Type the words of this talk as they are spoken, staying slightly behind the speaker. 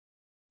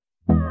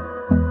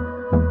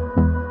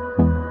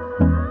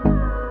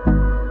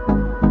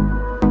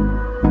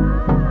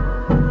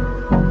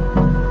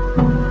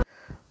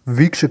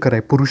ವೀಕ್ಷಕರೇ,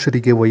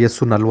 ಪುರುಷರಿಗೆ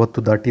ವಯಸ್ಸು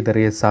 40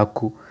 ದಾಟಿದರೆ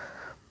ಸಾಕು,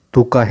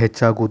 ತೂಕ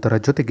ಹೆಚ್ಚಾಗುವುದರ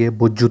ಜೊತೆಗೆ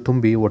ಬೊಜ್ಜು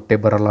ತುಂಬಿ ಹೊಟ್ಟೆ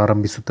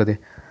ಬರಲಾರಂಭಿಸುತ್ತದೆ.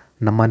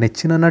 ನಮ್ಮ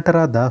ನೆಚ್ಚಿನ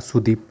ನಟರಾದ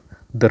ಸುದೀಪ್,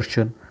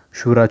 ದರ್ಶನ್,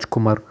 ಶಿವರಾಜ್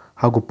ಕುಮಾರ್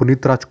ಹಾಗೂ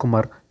ಪುನೀತ್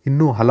ರಾಜ್ಕುಮಾರ್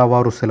ಇನ್ನೂ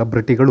ಹಲವಾರು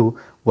ಸೆಲೆಬ್ರಿಟಿಗಳು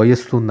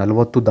ವಯಸ್ಸು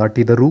 40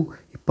 ದಾಟಿದರೂ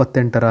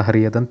 28ರ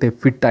ಹರಿಯದಂತೆ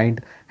ಫಿಟ್ ಆ್ಯಂಡ್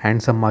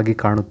ಹ್ಯಾಂಡ್ಸಮ್ ಆಗಿ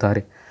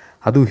ಕಾಣುತ್ತಾರೆ.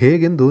 ಅದು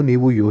ಹೇಗೆಂದು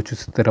ನೀವು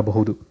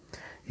ಯೋಚಿಸುತ್ತಿರಬಹುದು.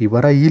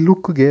 ಇವರ ಈ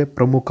ಲುಕ್ಗೆ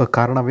ಪ್ರಮುಖ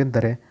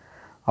ಕಾರಣವೆಂದರೆ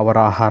ಅವರ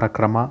ಆಹಾರ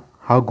ಕ್ರಮ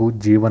ಹಾಗೂ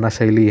ಜೀವನ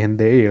ಶೈಲಿ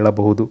ಎಂದೇ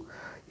ಹೇಳಬಹುದು.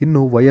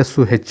 ಇನ್ನು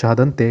ವಯಸ್ಸು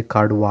ಹೆಚ್ಚಾದಂತೆ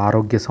ಕಾಡುವ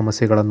ಆರೋಗ್ಯ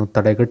ಸಮಸ್ಯೆಗಳನ್ನು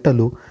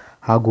ತಡೆಗಟ್ಟಲು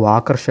ಹಾಗೂ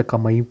ಆಕರ್ಷಕ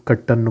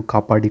ಮೈಕಟ್ಟನ್ನು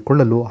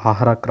ಕಾಪಾಡಿಕೊಳ್ಳಲು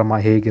ಆಹಾರ ಕ್ರಮ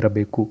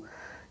ಹೇಗಿರಬೇಕು,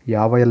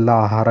 ಯಾವ ಎಲ್ಲ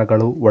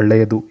ಆಹಾರಗಳು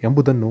ಒಳ್ಳೆಯದು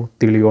ಎಂಬುದನ್ನು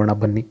ತಿಳಿಯೋಣ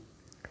ಬನ್ನಿ.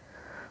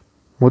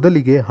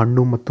 ಮೊದಲಿಗೆ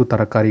ಹಣ್ಣು ಮತ್ತು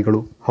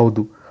ತರಕಾರಿಗಳು.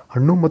 ಹೌದು,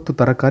 ಹಣ್ಣು ಮತ್ತು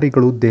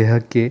ತರಕಾರಿಗಳು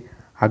ದೇಹಕ್ಕೆ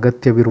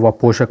ಅಗತ್ಯವಿರುವ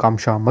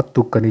ಪೋಷಕಾಂಶ ಮತ್ತು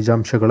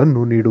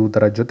ಖನಿಜಾಂಶಗಳನ್ನು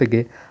ನೀಡುವುದರ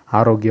ಜೊತೆಗೆ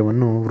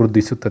ಆರೋಗ್ಯವನ್ನು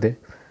ವೃದ್ಧಿಸುತ್ತದೆ.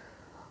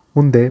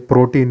 ಮುಂದೆ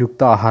ಪ್ರೋಟೀನ್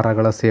ಯುಕ್ತ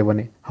ಆಹಾರಗಳ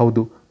ಸೇವನೆ.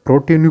 ಹೌದು,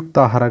 ಪ್ರೋಟೀನ್ ಯುಕ್ತ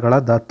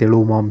ಆಹಾರಗಳಾದ ತೆಳು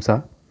ಮಾಂಸ,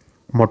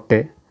 ಮೊಟ್ಟೆ,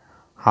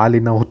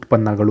 ಹಾಲಿನ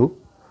ಉತ್ಪನ್ನಗಳು,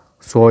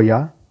 ಸೋಯಾ,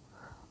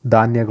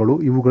 ಧಾನ್ಯಗಳು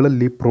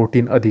ಇವುಗಳಲ್ಲಿ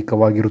ಪ್ರೋಟೀನ್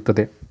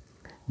ಅಧಿಕವಾಗಿರುತ್ತದೆ.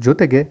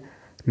 ಜೊತೆಗೆ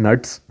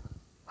ನಟ್ಸ್,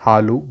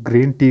 ಹಾಲು,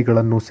 ಗ್ರೀನ್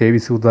ಟೀಗಳನ್ನು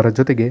ಸೇವಿಸುವುದರ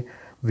ಜೊತೆಗೆ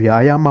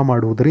ವ್ಯಾಯಾಮ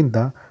ಮಾಡುವುದರಿಂದ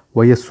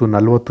ವಯಸ್ಸು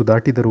 40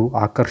 ದಾಟಿದರೂ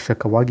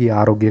ಆಕರ್ಷಕವಾಗಿ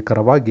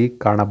ಆರೋಗ್ಯಕರವಾಗಿ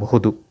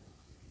ಕಾಣಬಹುದು.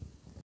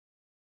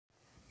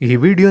 ಈ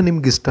ವಿಡಿಯೋ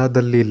ನಿಮ್ಗೆ ಇಷ್ಟ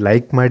ಆದಲ್ಲಿ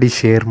ಲೈಕ್ ಮಾಡಿ,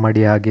 ಶೇರ್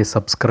ಮಾಡಿ, ಹಾಗೆ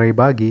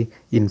ಸಬ್ಸ್ಕ್ರೈಬ್ ಆಗಿ.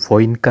 ಇನ್ಫೋ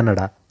ಇನ್ ಕನ್ನಡ.